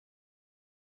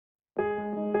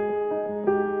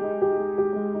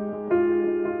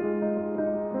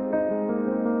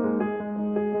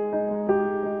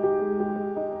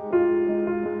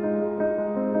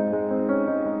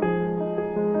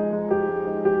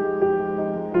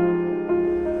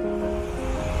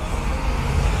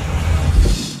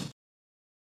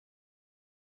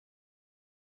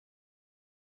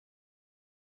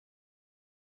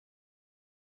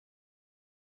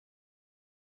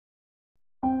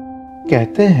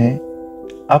कहते हैं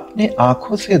अपने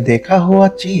आंखों से देखा हुआ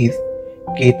चीज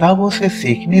किताबों से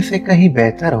सीखने से कहीं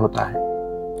बेहतर होता है।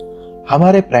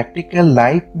 हमारे प्रैक्टिकल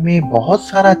लाइफ में बहुत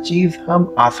सारा चीज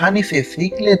हम आसानी से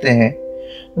सीख लेते हैं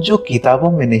जो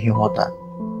किताबों में नहीं होता।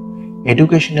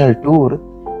 एजुकेशनल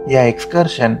टूर या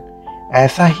एक्सकर्शन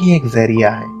ऐसा ही एक जरिया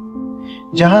है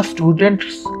जहां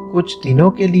स्टूडेंट्स कुछ दिनों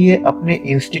के लिए अपने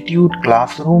इंस्टीट्यूट,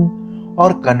 क्लासरूम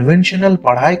और कन्वेंशनल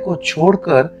पढ़ाई को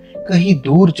छोड़कर कहीं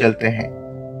दूर चलते हैं।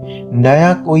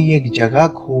 नया कोई एक जगह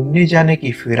घूमने जाने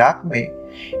की फिराक में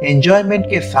एंजॉयमेंट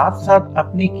के साथ साथ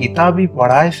अपनी किताबी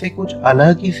पढ़ाई से कुछ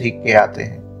अलग ही सीख के आते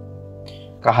हैं।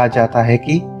 कहा जाता है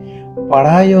कि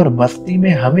पढ़ाई और मस्ती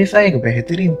में हमेशा एक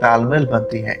बेहतरीन तालमेल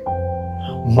बनती है।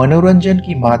 मनोरंजन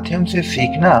की माध्यम से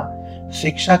सीखना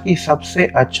शिक्षा की सबसे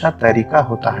अच्छा तरीका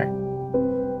होता है।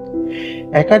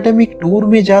 एकेडमिक टूर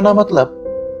में जाना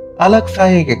मतलब अलग सा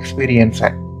एक एक्सपीरियंस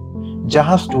है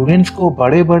जहां स्टूडेंट्स को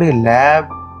बड़े बड़े लैब,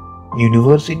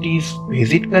 यूनिवर्सिटीज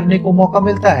विजिट करने को मौका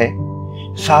मिलता है।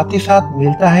 साथ ही साथ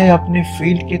मिलता है अपने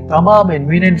फील्ड के तमाम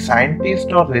एमिनेंट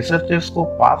साइंटिस्ट और रिसर्चर्स को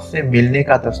पास से मिलने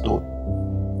का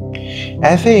दस्तूर।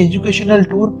 ऐसे एजुकेशनल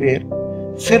टूर पे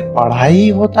सिर्फ पढ़ाई ही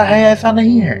होता है ऐसा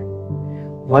नहीं है,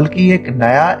 बल्कि एक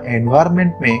नया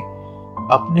एनवायरनमेंट में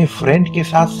अपने फ्रेंड के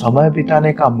साथ समय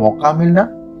बिताने का मौका मिलना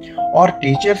और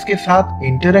टीचर्स के साथ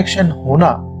इंटरेक्शन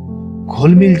होना,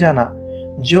 घुल मिल जाना,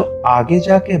 जो आगे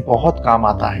जाके बहुत काम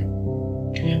आता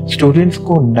है। स्टूडेंट्स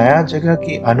को नया जगह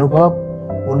की अनुभव,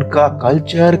 उनका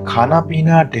कल्चर, खाना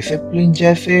पीना, डिसिप्लिन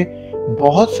जैसे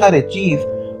बहुत सारे चीज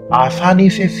आसानी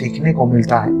से सीखने को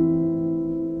मिलता है।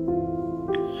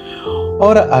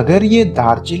 और अगर ये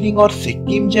दार्जिलिंग और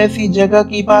सिक्किम जैसी जगह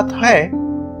की बात है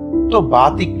तो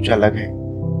बात ही कुछ अलग है।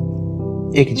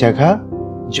 एक जगह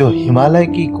जो हिमालय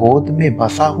की गोद में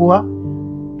बसा हुआ,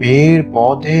 पेड़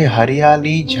पौधे,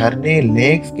 हरियाली, झरने,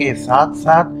 लेक्स के साथ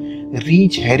साथ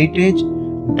rich heritage,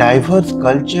 diverse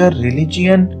culture,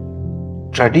 religion,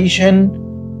 tradition,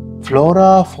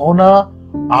 flora, फोना,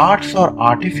 आर्ट्स और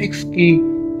आर्टिफिक्स की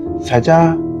सजा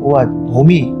हुआ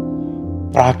भूमि,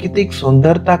 प्राकृतिक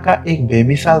सुंदरता का एक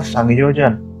बेमिसाल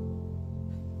संयोजन।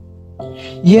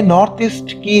 ये नॉर्थ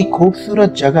ईस्ट की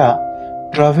खूबसूरत जगह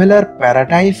ट्रैवलर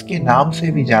पैराडाइज के नाम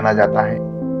से भी जाना जाता है।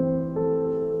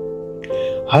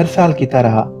 हर साल की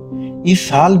तरह इस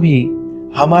साल भी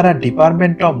हमारा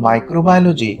department of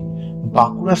microbiology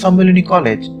Bankura सम्मिलनी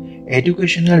college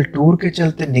educational tour के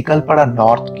चलते निकल पड़ा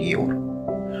नॉर्थ की ओर,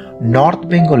 नॉर्थ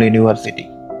बंगाल यूनिवर्सिटी,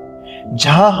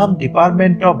 जहां हम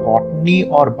डिपार्टमेंट ऑफ बॉटनी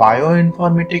और बायो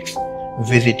इन्फॉर्मेटिक्स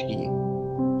विजिट किए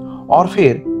और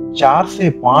फिर 4 से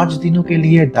 5 दिनों के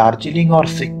लिए दार्जिलिंग और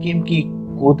सिक्किम की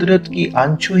कुदरत की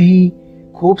अनछुई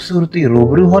खूबसूरती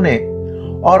रूबरू होने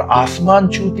और आसमान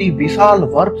छूती विशाल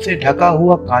बर्फ से ढका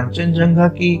हुआ कांचनजंगा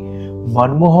की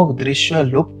मनमोहक दृश्य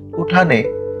लुत्फ उठाने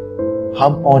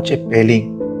हम पहुंचे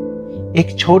पेलिंग,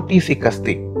 एक छोटी सी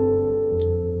कश्ती।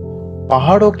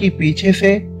 पहाड़ों के पीछे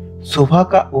से सुबह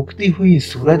का उगती हुई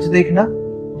सूरज देखना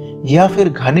या फिर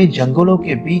घने जंगलों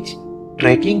के बीच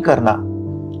ट्रैकिंग करना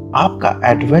आपका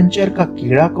एडवेंचर का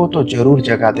कीड़ा को तो जरूर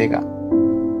जगा देगा।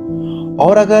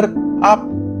 और अगर आप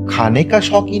खाने का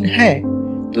शौकीन है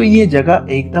तो ये जगह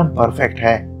एकदम परफेक्ट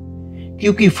है,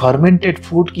 क्योंकि फर्मेंटेड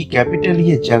फूड की कैपिटल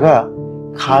ये जगह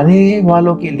खाने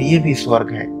वालों के लिए भी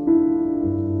स्वर्ग है।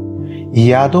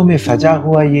 यादों में सजा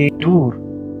हुआ ये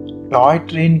टूर टॉय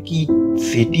ट्रेन की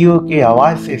सीटियों के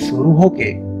आवाज से शुरू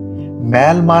होके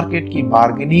मैल मार्केट की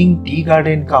बार्गेनिंग, टी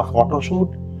गार्डन का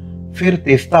फोटोशूट, फिर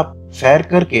तेस्ता सैर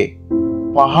करके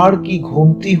पहाड़ की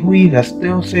घूमती हुई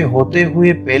रास्तों से होते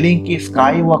हुए पेलिंग की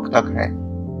स्काई वॉक तक है।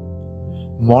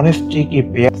 मोनेस्ट्री की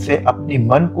पेड़ से अपनी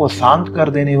मन को शांत कर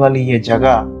देने वाली ये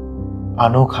जगह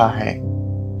अनोखा है।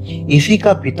 इसी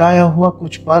का बिताया हुआ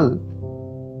कुछ पल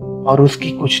और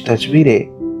उसकी कुछ तस्वीरें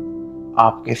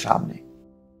आपके सामने।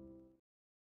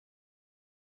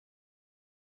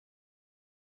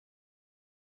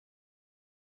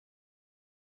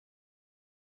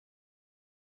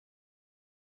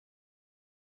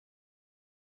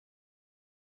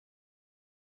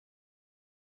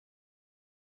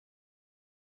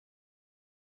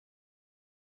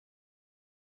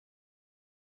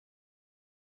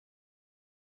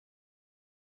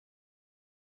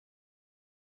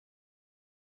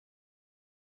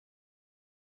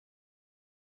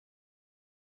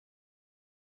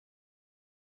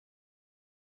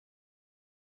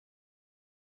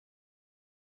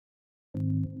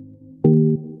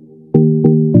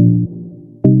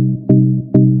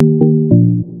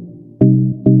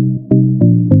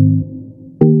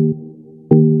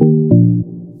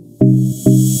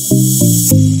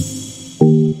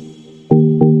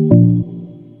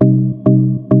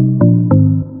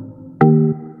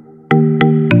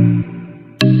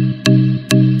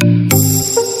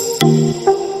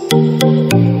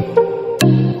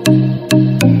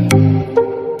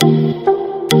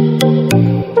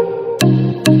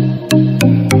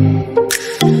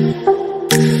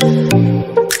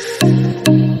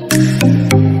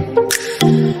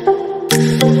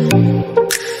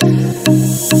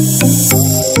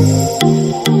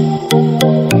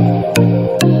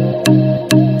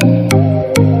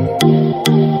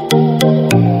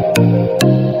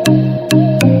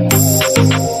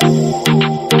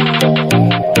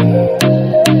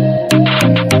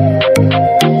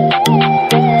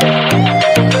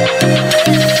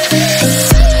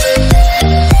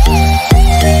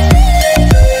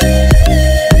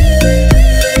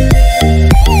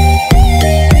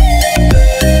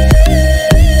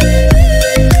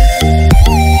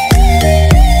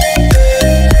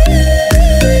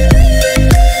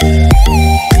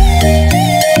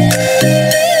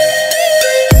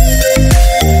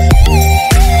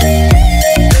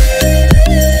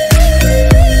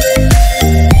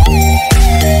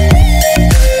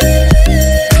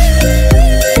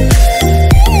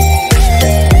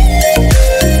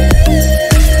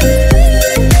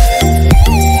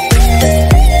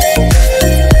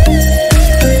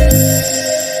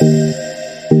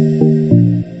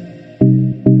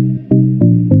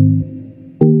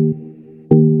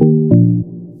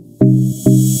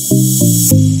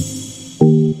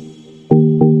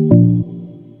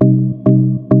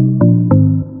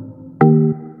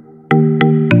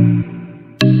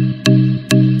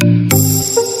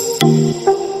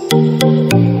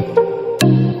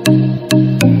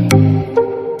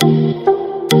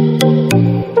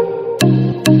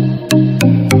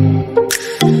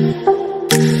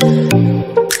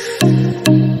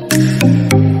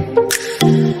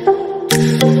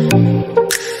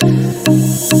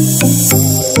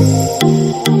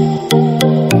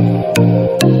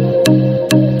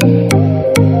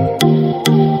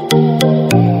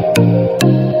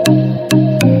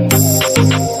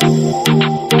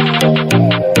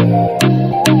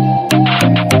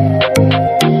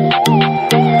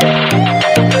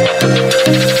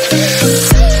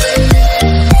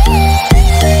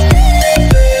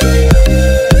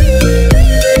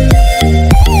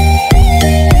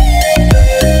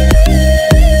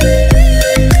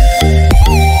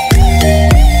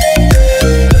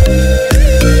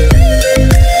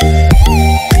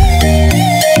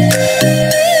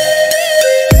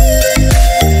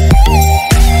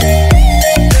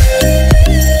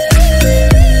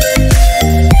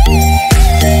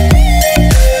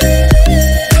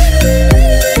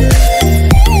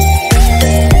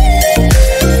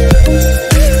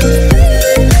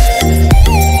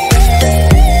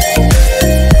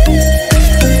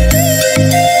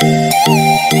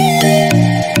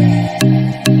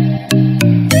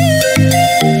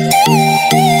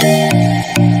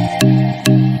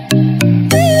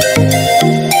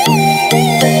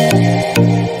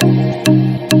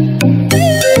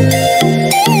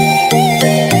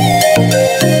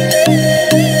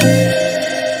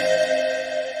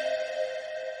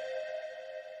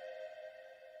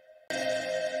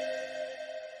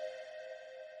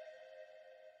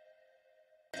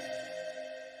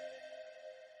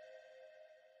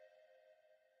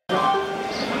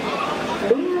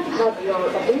 have your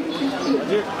attention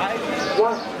please?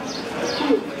 1,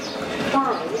 2,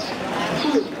 5,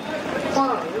 2,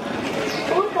 5.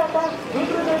 Kolkata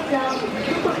Vikrudasam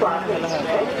Superfast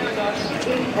Express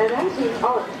is arriving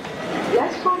on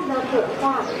platform number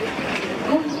 5.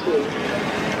 Thank you.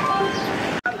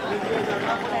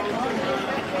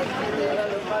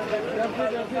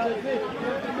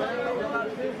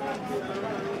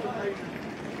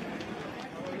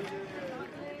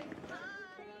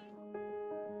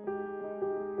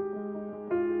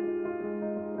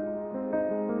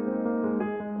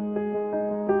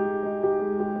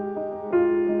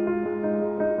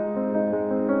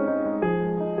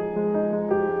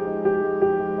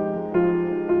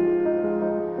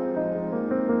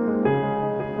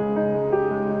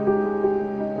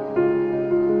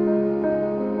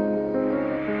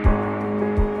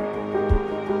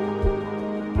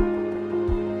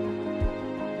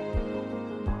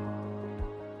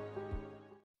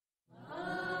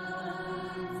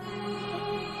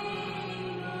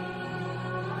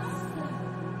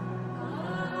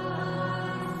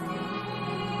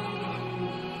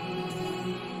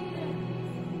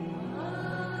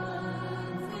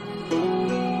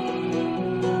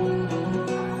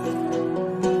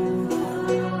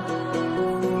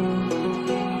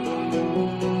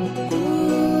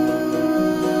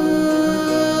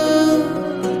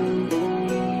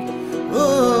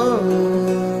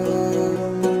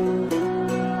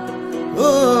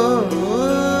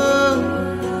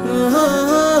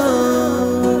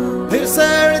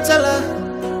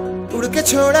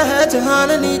 छोड़ा है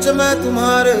जहान नीच मैं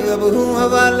तुम्हारे अब हूँ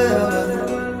हवाले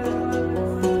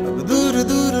अब दूर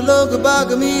दूर लोग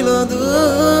बाग मीलों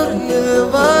दूर ये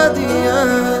वादियाँ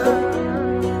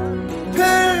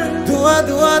फिर धुआं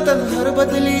धुआं तन्हार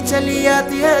बदली चली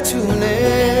आती है छूने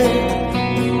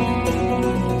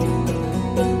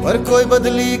पर कोई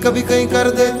बदली कभी कहीं कर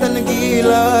दे तन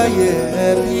गीला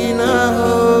ये भी ना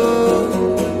हो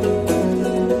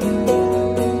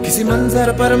किसी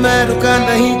मंजर पर मैं रुका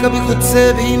नहीं कभी खुद से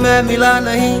भी मैं मिला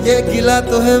नहीं ये गिला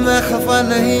तो है मैं खफा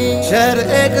नहीं शहर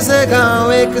एक से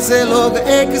गांव एक से लोग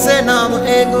एक से नाम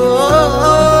एक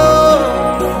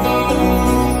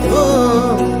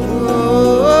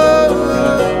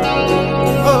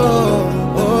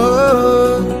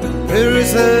फिर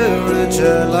से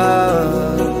चला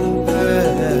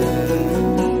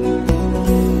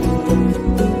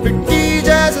मिट्टी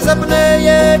जैसे सपने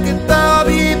ये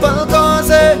किताबी पलकों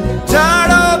से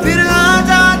झाड़ो फिर आ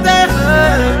जाते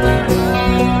हैं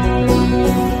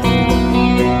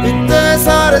इतने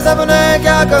सारे सपने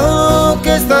क्या कहूँ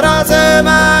किस तरह से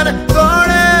मैंने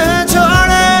तोड़े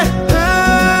छोड़े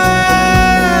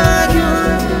क्यों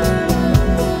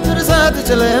तेरे साथ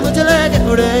चले मुझे लेके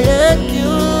उड़े ये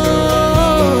क्यों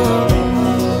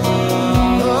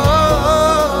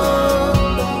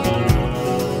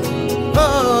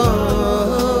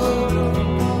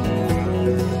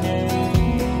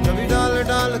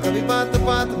कभी बात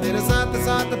बात मेरे साथ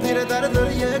साथ फिर दर्द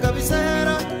ये कभी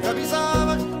सहरा कभी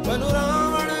सावन बनू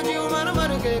रावण जीव मर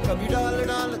मर के कभी डाल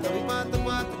डाल कभी बात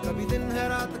बात कभी दिन है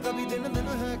रात कभी दिन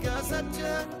दिन है क्या सच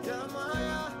है क्या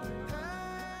माया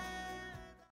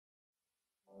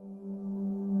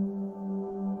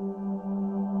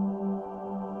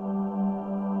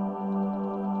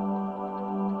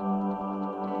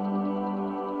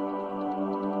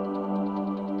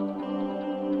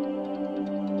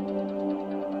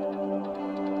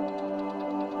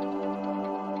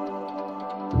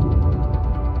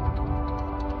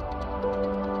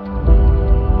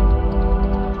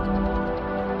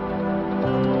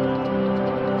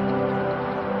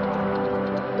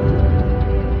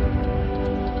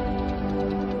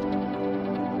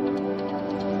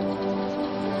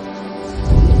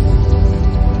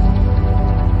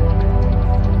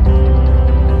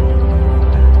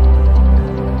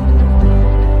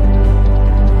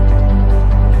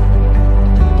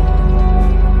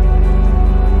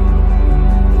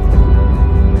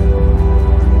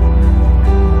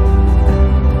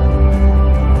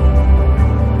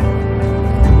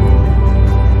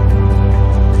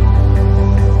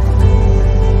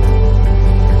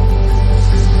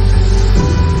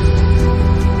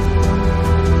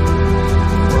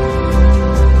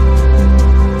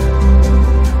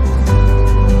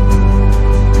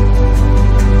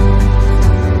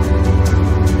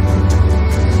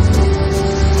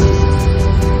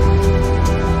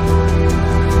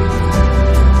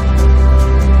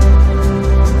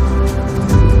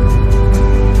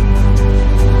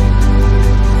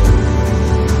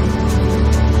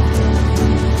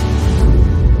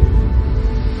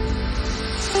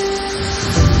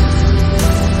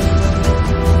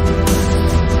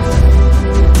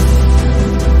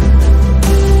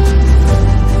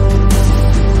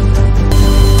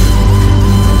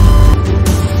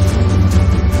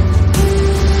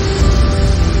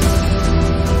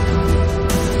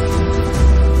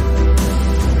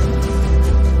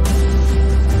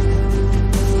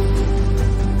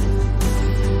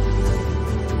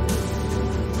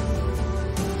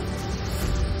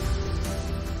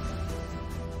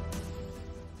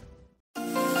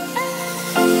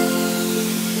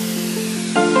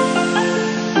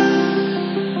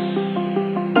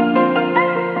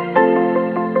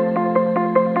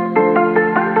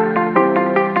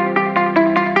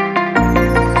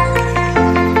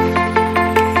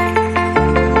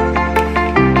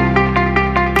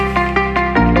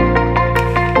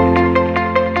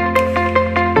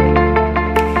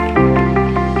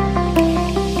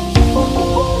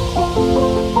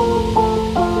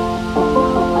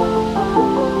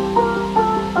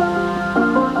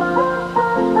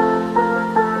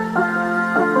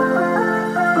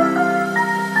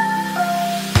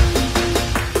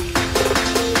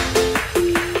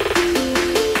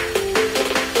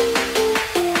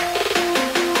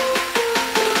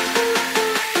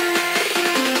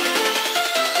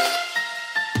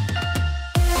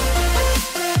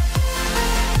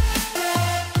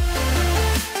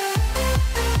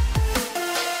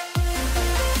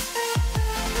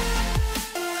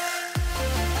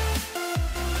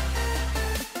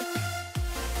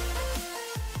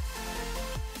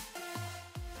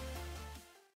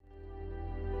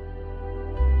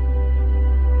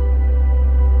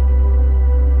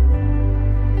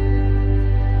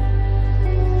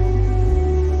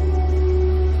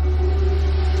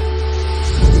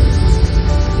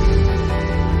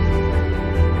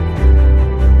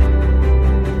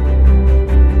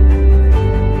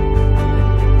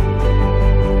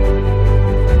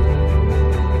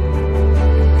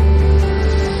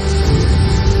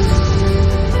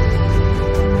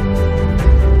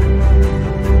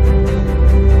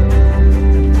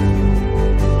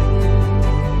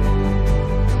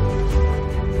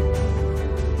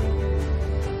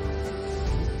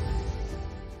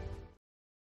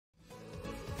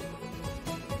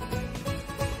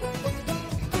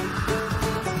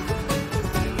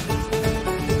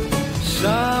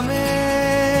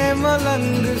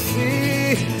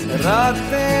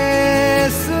रातें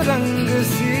सुरंग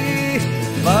सी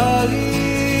बागी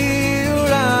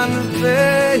उड़ान पे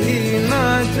ही ना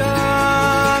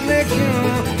जाने क्यों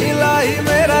इलाही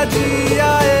मेरा जी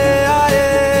आए आए,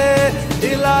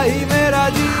 इलाही मेरा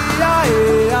जी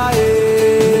आए आए।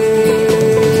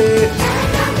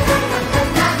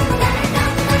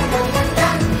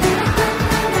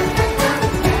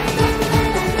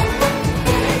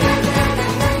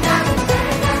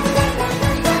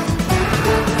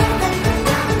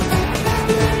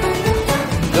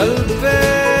 कल पे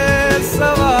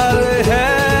सवाल है,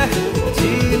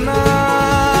 जीना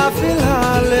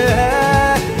फिलहाल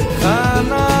है,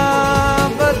 खाना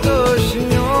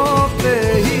बदोशियों पे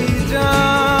ही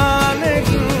जाने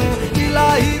क्यों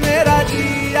इलाही मेरा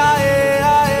जी आए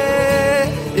आए,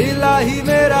 इलाही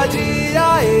मेरा जी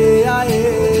आए आए।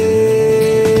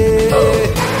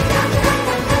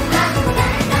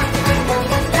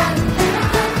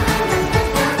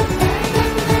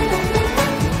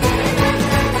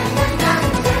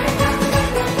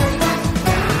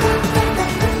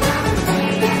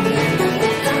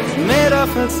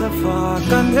 फलसफा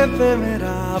कंधे पे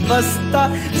मेरा बस्ता,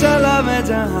 चला मैं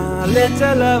जहाँ ले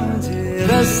चला मुझे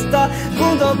रास्ता,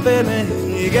 बूंदों पे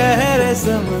नहीं गहरे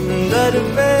समंदर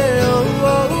पे ओ,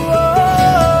 ओ, ओ,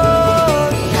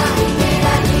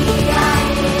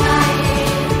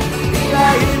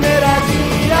 इलाही मेरा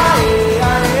जी आए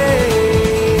आए।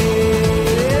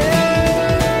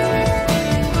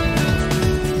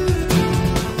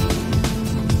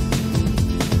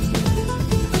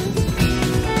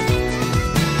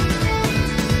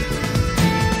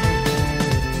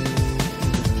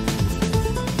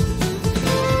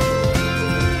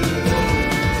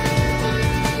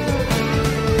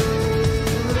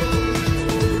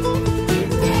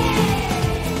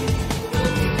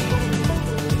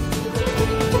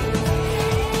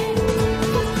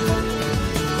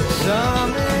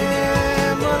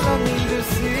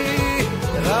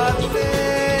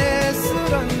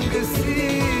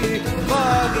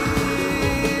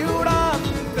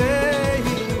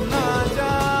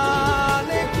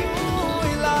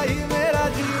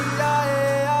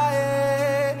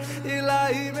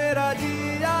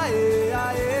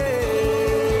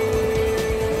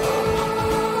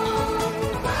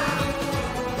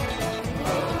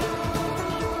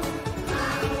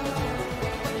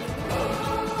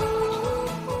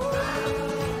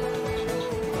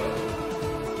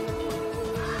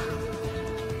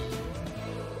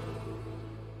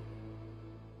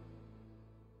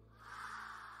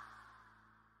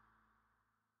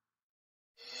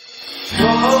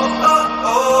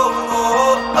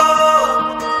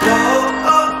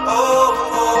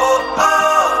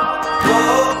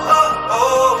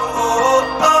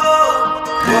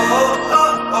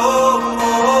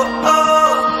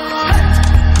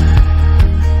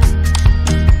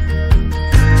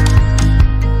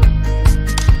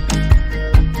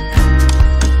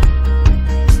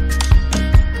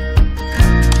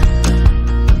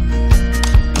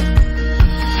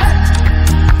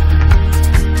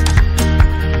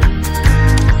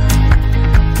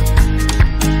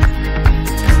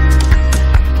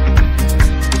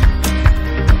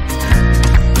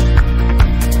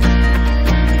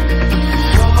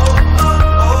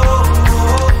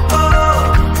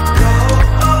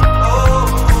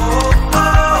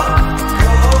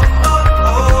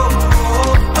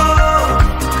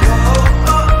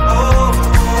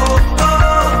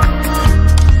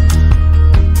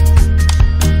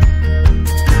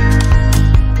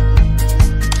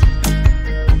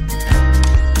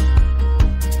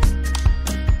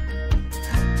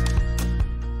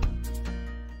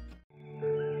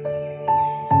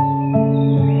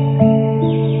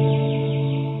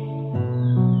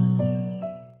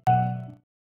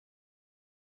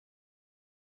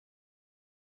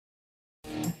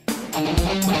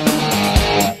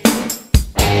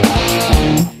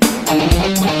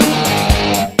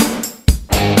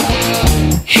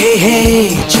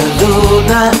 चलो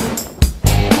ना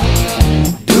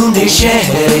ढूंढे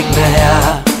शहर एक नया,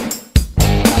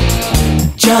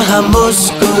 जहाँ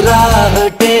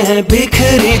मुस्कुराहटें हैं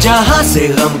बिखरी, जहाँ से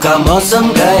गम का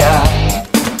मौसम गया,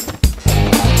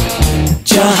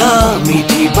 जहाँ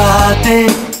मीठी बातें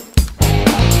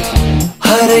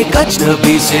हर एक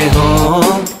अजनबी से हो,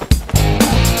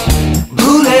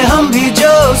 भूले हम भी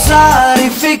जो सारी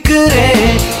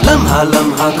फिक्रें, लम्हा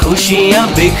लम्हा खुशियाँ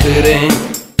बिखरे,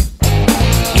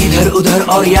 इधर उधर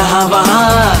और यहाँ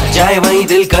वहाँ, जाए वहीं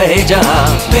दिल कहे जहाँ,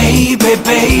 बेबे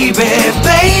बेबे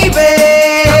बेबे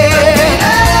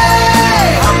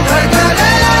हम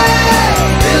धड़कने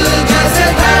दिल जैसे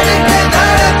धड़के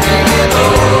दो,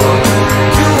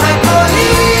 क्यों है कोई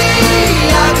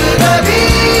आग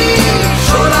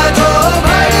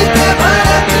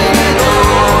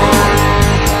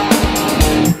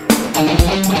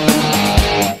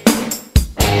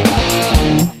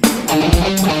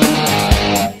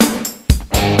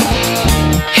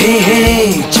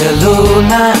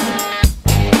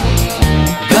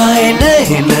गाए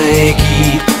नए नए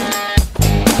गीत।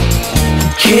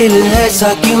 खेल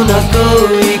ऐसा क्यों ना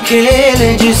कोई खेल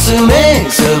जिसमें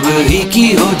सब ही की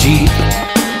हो जीत।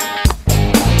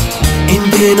 इन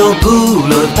दिनों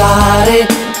फूल और तारे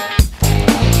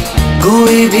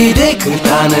कोई भी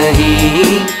देखता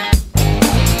नहीं,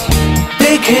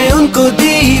 देखे उनको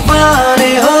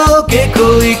दीवाने हो के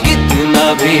कोई कितना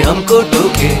भी हमको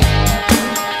टोके।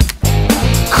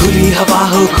 खुली हवा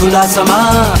हो खुला समा,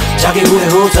 जागे हुए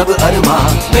हो सब अरमा।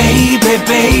 बेबे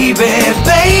बेबे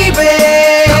बेबे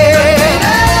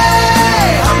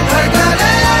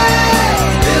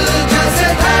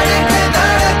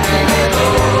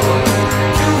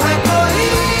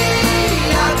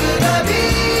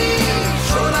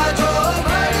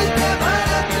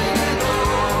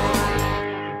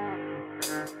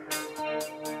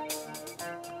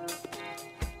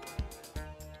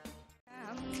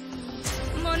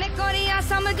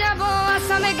समझाबो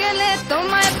आसामे गेले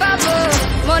তোমায় পাবো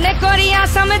মনে করি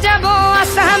আসামে যাবো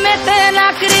আসামেতে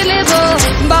লাকড়ি নেবো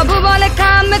বাবু বলে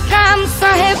কাম কাম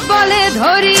সাহেব বলে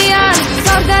ধরিয়া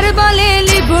সরদার বলে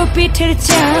লিবু পিঠের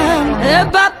চাম এ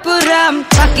বাপুরাম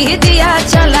পাকি দিয়া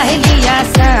চলাই লিয়া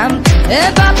সাম এ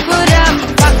বাপুরাম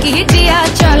পাকি দিয়া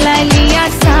চলাই লিয়া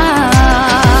সাম।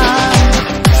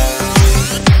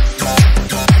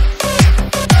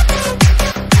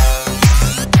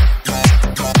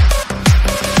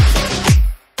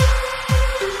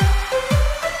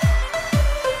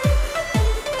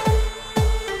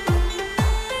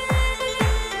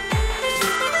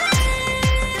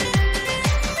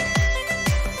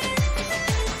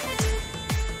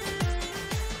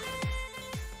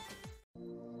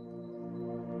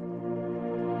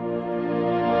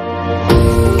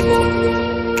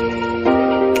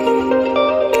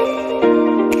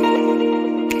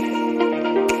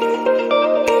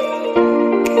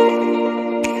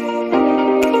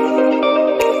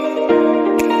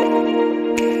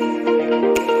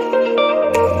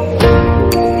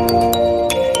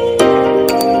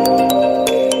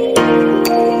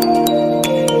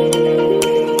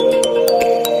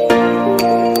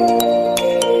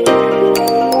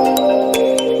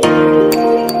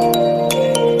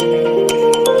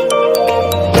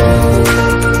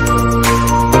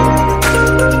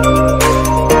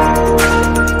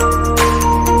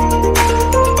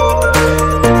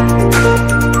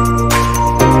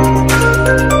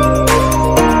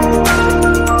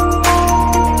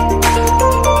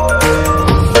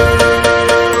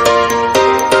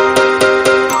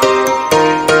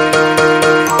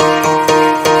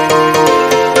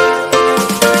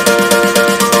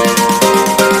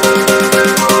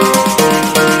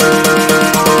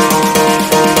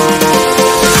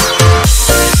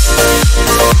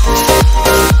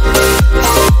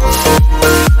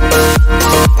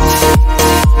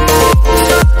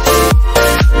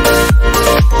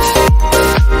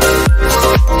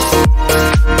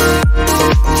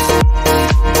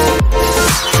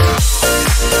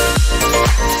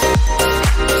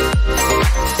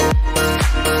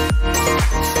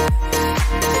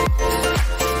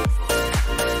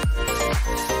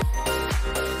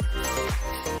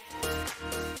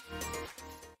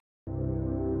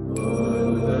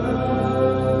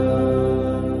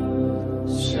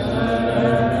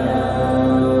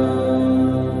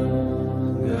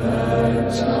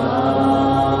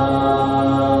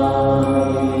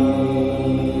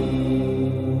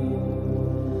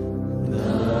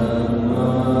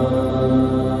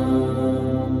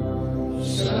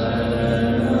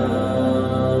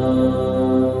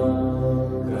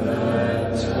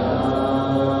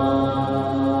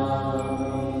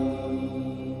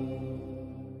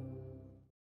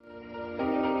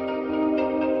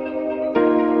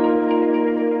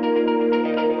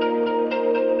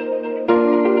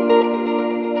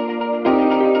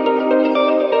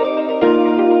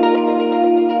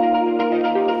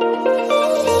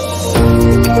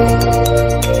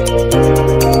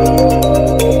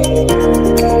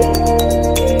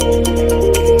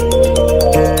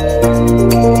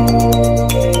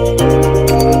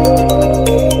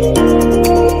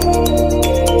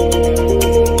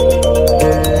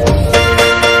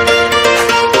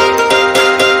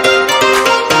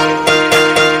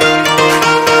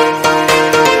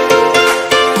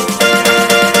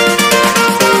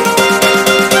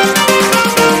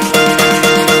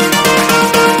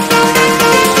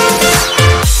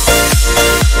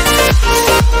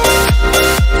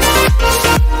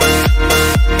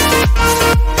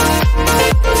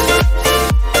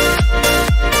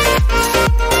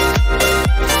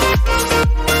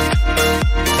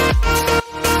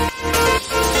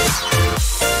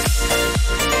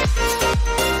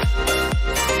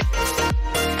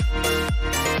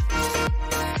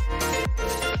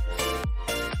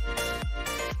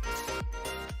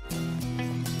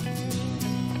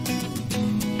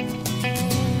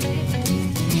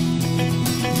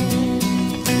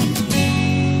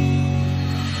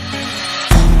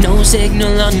 no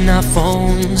signal on our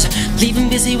phones, leaving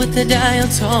busy with the dial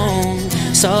tone.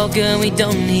 It's all good, we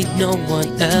don't need no one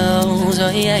else.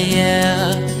 Oh yeah,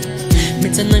 yeah.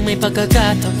 Minsan lang may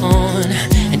pagkakataon,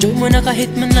 enjoy mo na kahit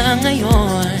man na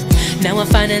ngayon. Now I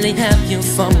finally have you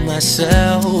for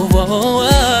myself. Oh,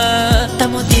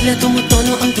 tamo tila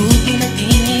tumutono ang tubig ng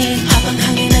tinig, habang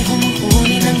hangin ay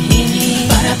humuhuni ng hini,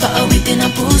 para paawitin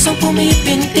ang pusong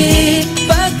pumipintig.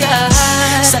 Pagkat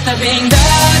sa tabing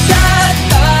dagat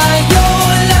tayo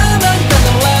lamang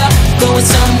dalawa, going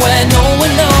somewhere no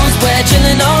one knows, we're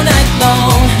chilling all night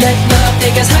long. Let love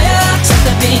take us higher. Sa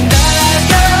tabing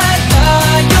dagat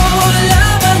tayo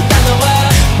lamang dalawa,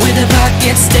 with a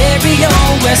pocket stereo,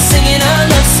 we're singing our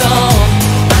love song.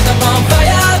 By the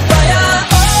bonfire, fire,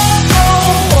 oh,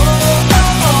 oh, oh,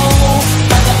 oh, oh.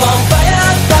 By the bonfire,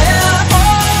 fire,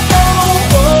 oh,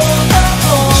 oh, oh, oh,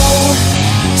 oh.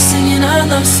 Singing our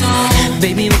love song.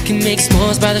 Baby, we can make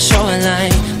s'mores by the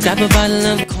shoreline, grab a bottle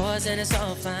of course and it's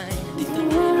all fine.